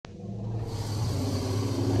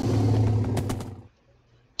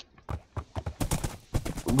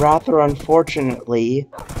rather unfortunately,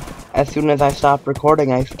 as soon as I stopped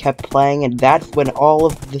recording, I kept playing, and that's when all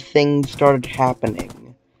of the things started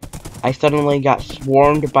happening. I suddenly got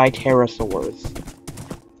swarmed by pterosaurs.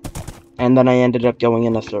 And then I ended up going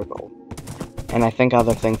in a circle. And I think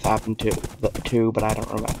other things happened too, but I don't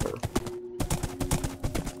remember.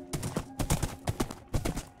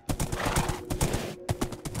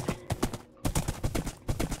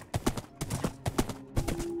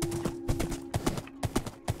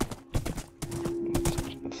 Let's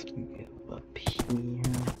just get up here.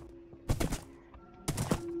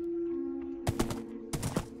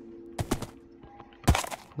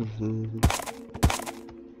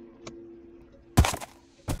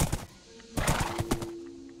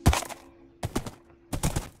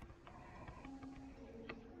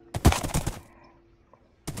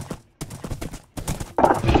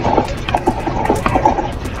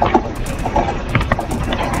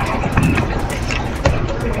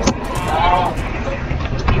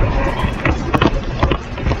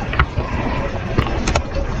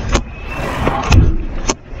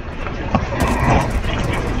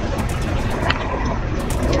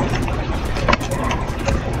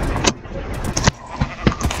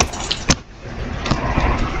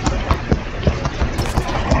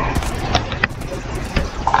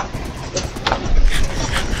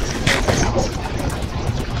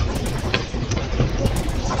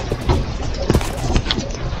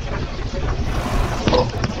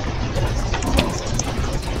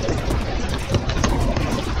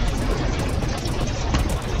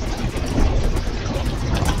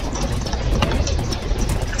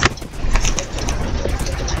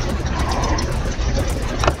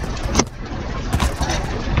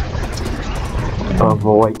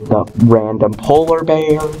 Avoid the random polar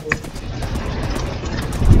bear.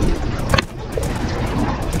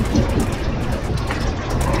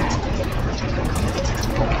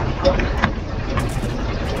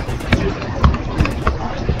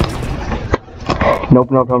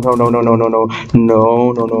 Nope, nope, nope, no, no, no, no, no, no,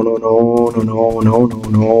 no, no, no, no, no, no, no, no,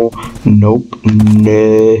 no, nope,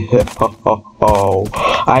 no.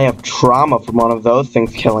 I have trauma from one of those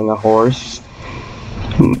things killing a horse.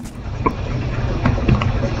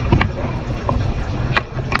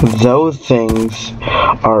 Those things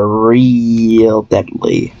are real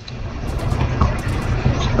deadly.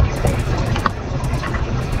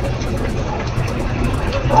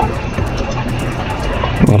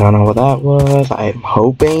 I don't know what that was. I'm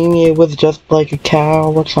hoping it was just like a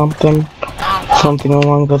cow or something. Something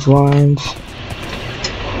along those lines.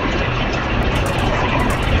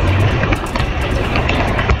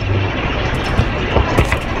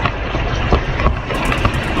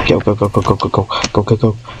 Go, go, go, go, go, go, go, go, go,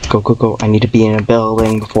 go, go, go, go. I need to be in a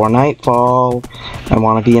building before nightfall. I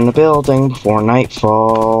want to be in the building before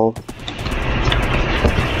nightfall.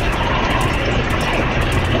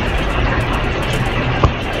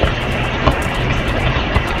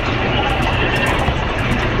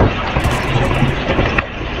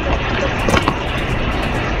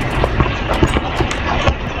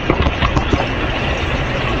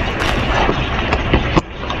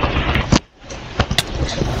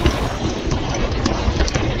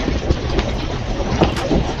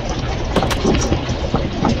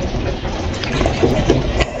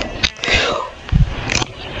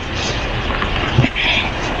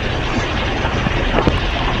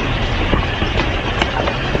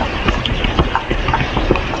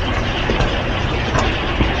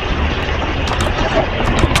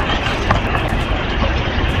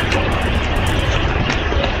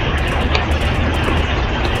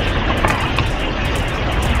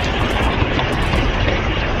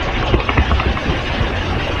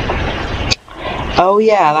 Oh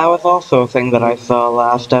yeah, that was also a thing that I saw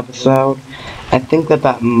last episode. I think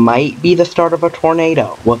that might be the start of a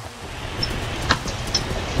tornado.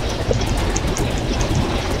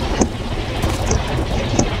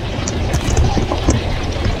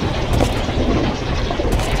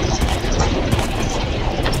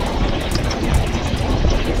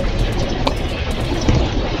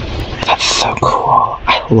 That's so cool.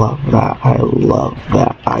 I love that. I love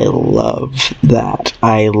that. I love that.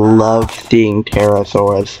 I love seeing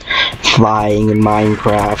pterosaurs flying in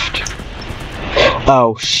Minecraft.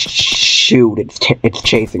 Oh shoot! It's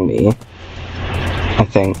chasing me. I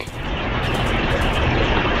think.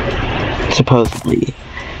 Supposedly.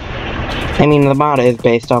 I mean, the mod is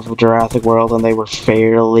based off of Jurassic World, and they were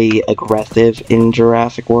fairly aggressive in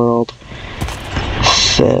Jurassic World.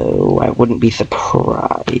 So I wouldn't be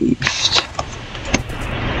surprised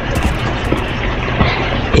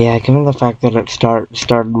Yeah, given the fact that it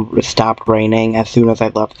stopped raining as soon as I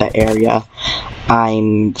left the area,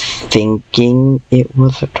 I'm thinking it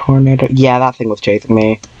was a tornado. Yeah, that thing was chasing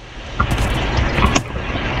me.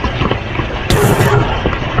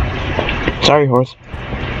 Sorry, horse.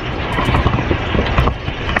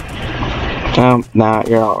 Nah,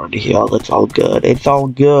 you're already healed. It's all good. It's all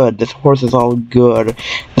good. This horse is all good.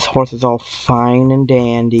 This horse is all fine and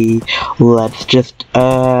dandy. Let's just,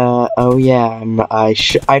 oh yeah,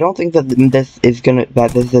 I don't think that this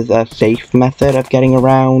is a safe method of getting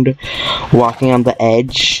around walking on the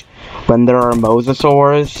edge when there are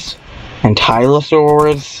mosasaurs and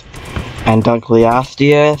tylosaurs and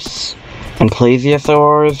dunkleosteus and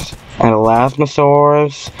plesiosaurs and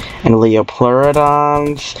elasmosaurs, and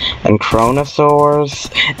leopleurodons, and chronosaurs,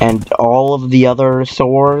 and all of the other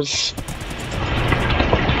saurs.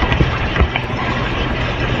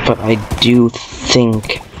 But I do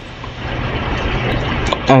think...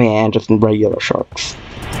 Oh yeah, and just regular sharks.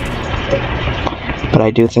 But I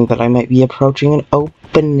do think that I might be approaching an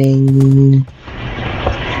opening.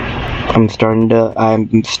 I'm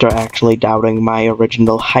actually doubting my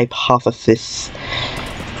original hypothesis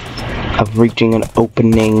of reaching an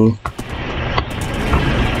opening.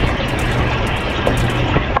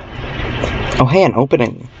 Oh hey, an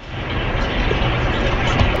opening.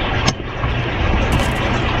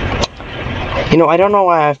 You know, I don't know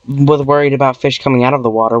why I was worried about fish coming out of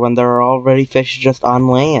the water when there are already fish just on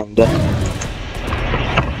land.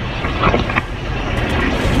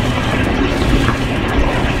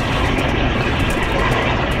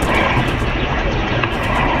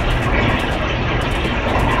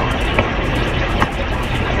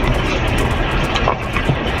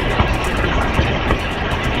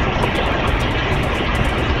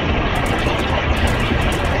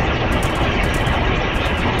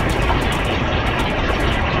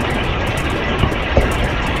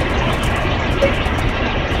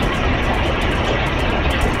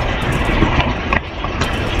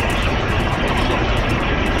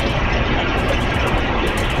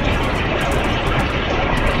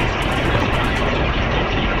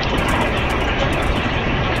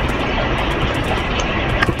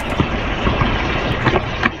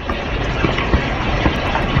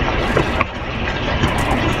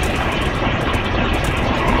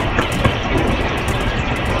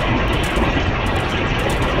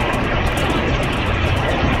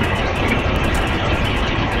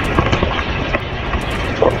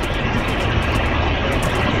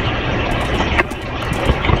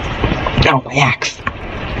 Oh, my axe.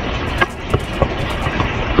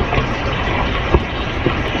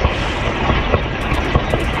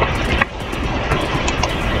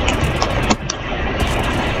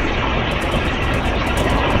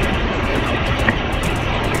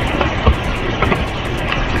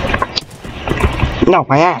 No,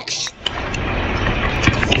 my axe.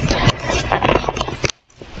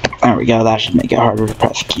 There we go, that should make it harder to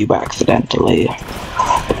press Q accidentally.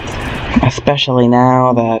 Especially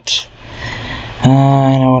now that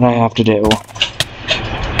I know what I have to do. What?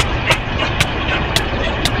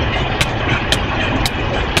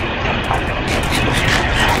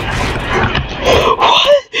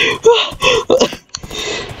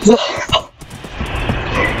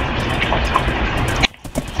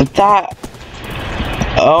 That...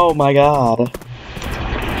 Oh my god.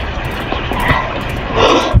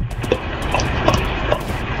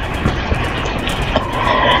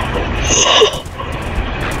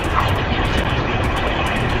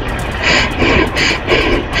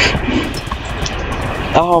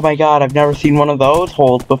 Oh my god, I've never seen one of those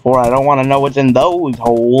holes before. I don't want to know what's in those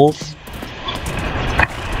holes.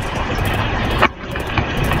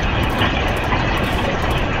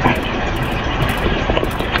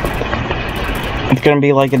 It's gonna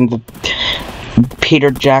be like in the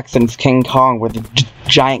Peter Jackson's King Kong, where the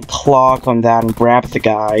giant claw comes out and grabs the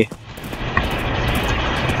guy.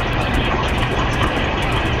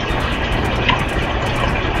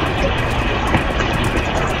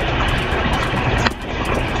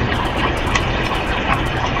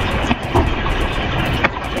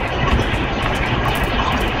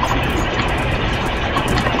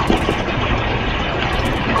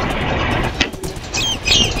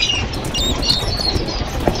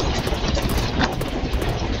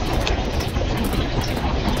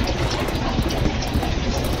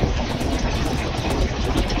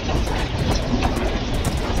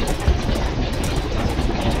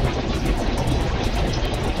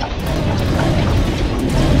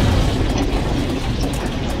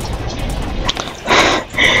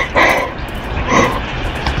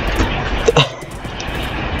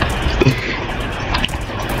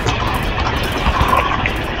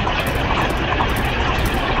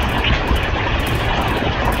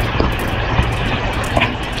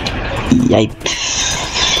 Yikes.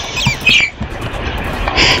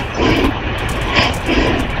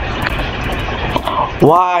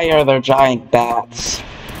 Why are there giant bats?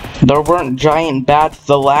 There weren't giant bats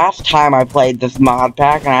the last time I played this mod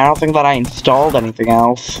pack, and I don't think that I installed anything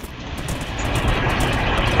else.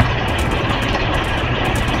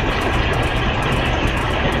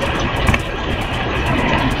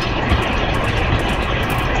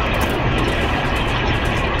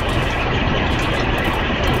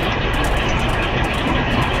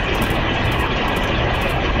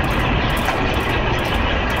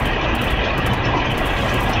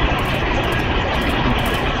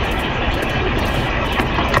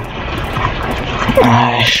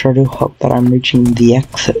 I sure do hope that I'm reaching the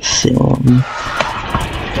exit soon.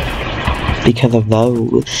 Because of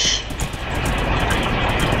those.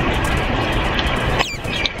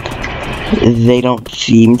 They don't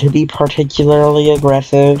seem to be particularly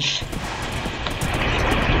aggressive.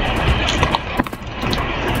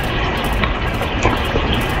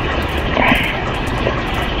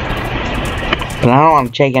 But I don't want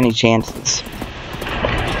to take any chances.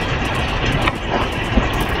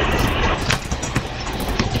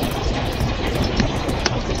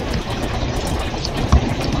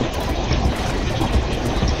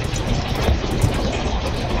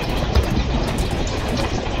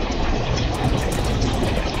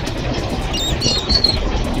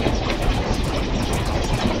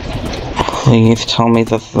 Please tell me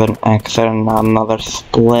this is an exit and not another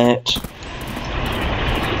split.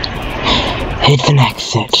 It's an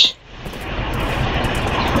exit.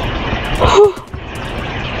 Whew.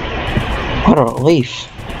 What a relief.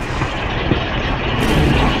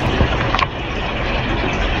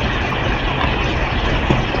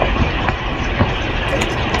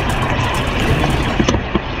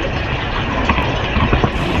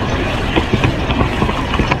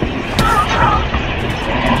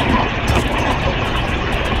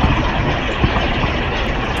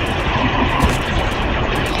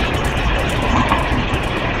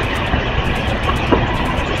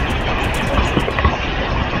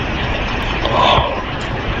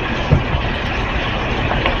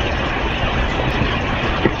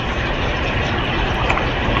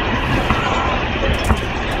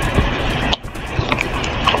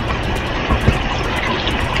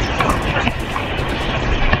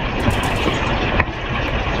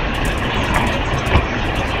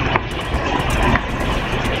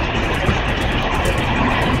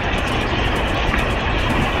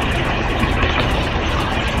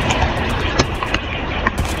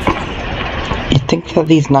 Think that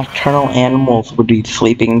these nocturnal animals would be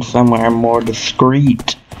sleeping somewhere more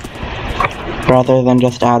discreet rather than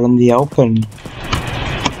just out in the open.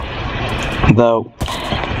 Though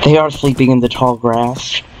they are sleeping in the tall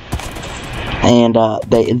grass, and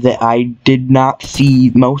I did not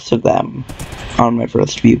see most of them on my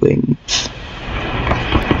first viewings.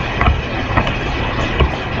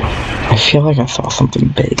 I feel like I saw something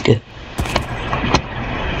big.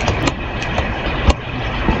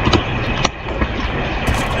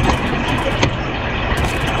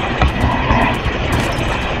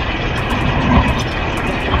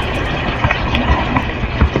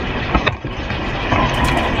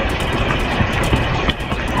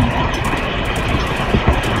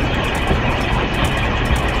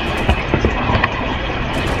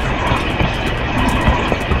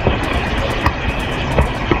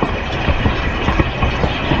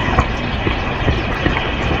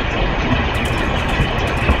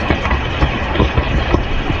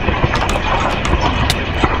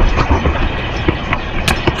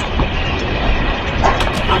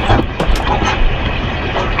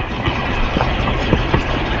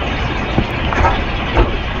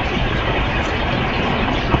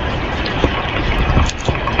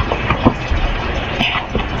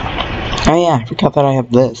 Oh yeah, I forgot that I have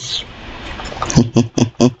this.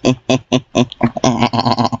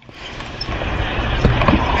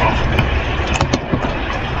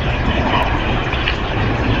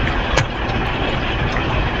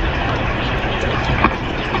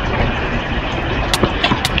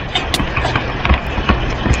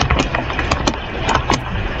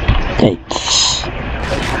 Dates.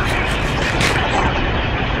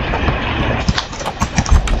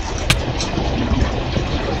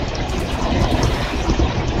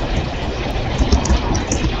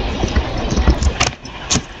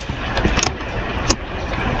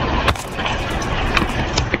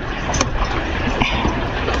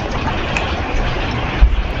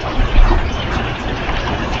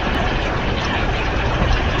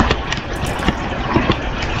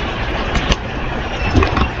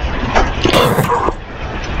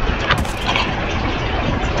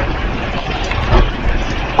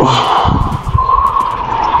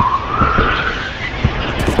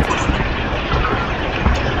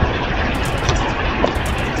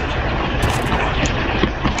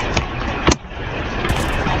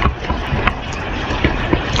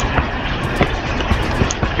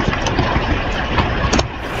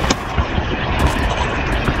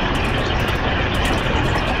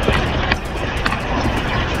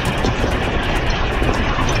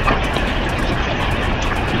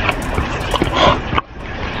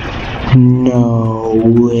 No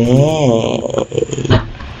way.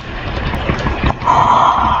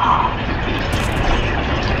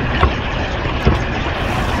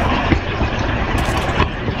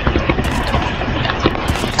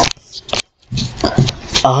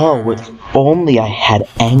 Oh, if only I had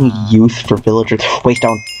any use for villagers. Waste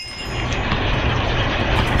down.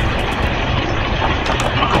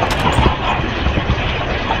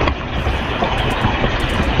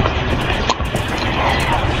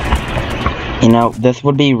 You know, this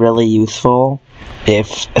would be really useful if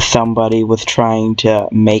somebody was trying to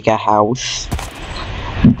make a house.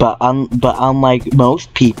 But unlike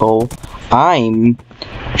most people, I'm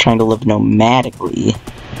trying to live nomadically,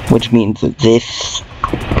 which means that this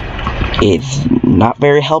is not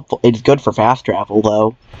very helpful. It's good for fast travel,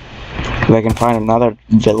 though. If I can find another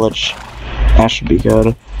village, that should be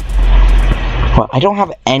good. Well, I don't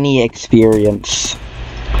have any experience.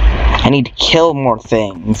 I need to kill more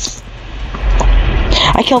things.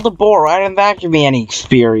 I killed a boar. Why didn't that give me any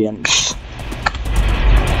experience?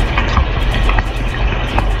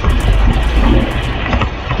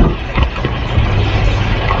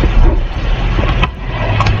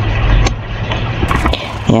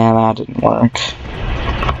 Yeah, that didn't work.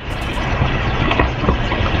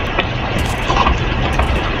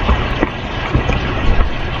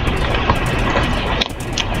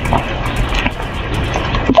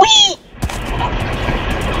 Whee!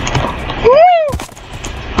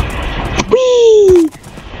 Whee!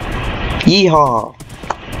 Yeehaw!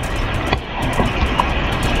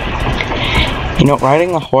 You know,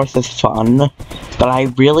 riding a horse is fun, but I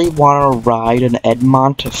really want to ride an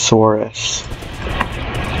Edmontosaurus.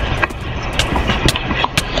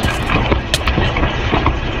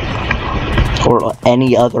 Or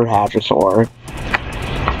any other hadrosaur.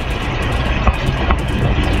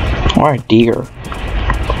 Or a deer.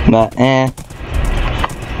 But,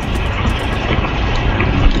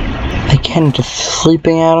 Again, just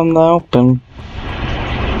sleeping out in the open.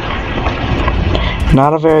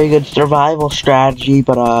 Not a very good survival strategy,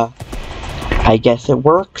 but, I guess it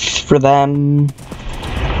works for them.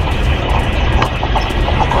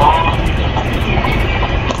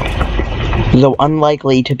 Though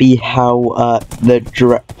unlikely to be how the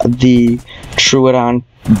Troodons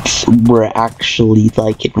were actually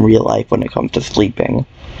like in real life when it comes to sleeping.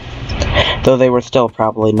 Though they were still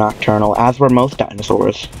probably nocturnal, as were most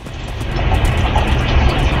dinosaurs.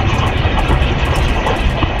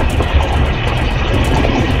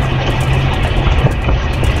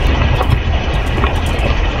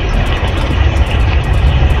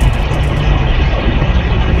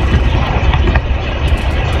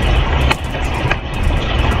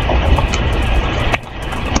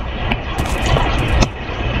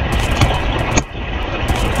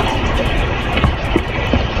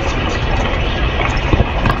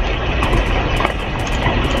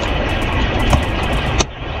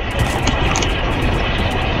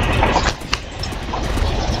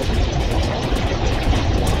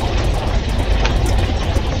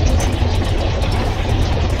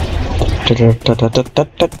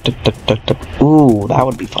 Ooh, that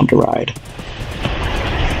would be fun to ride.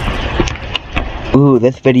 Ooh,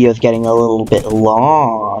 this video is getting a little bit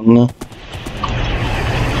long.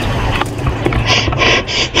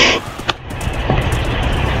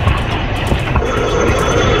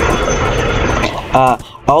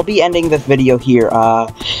 I'll be ending this video here,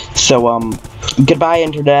 goodbye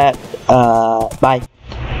internet, bye.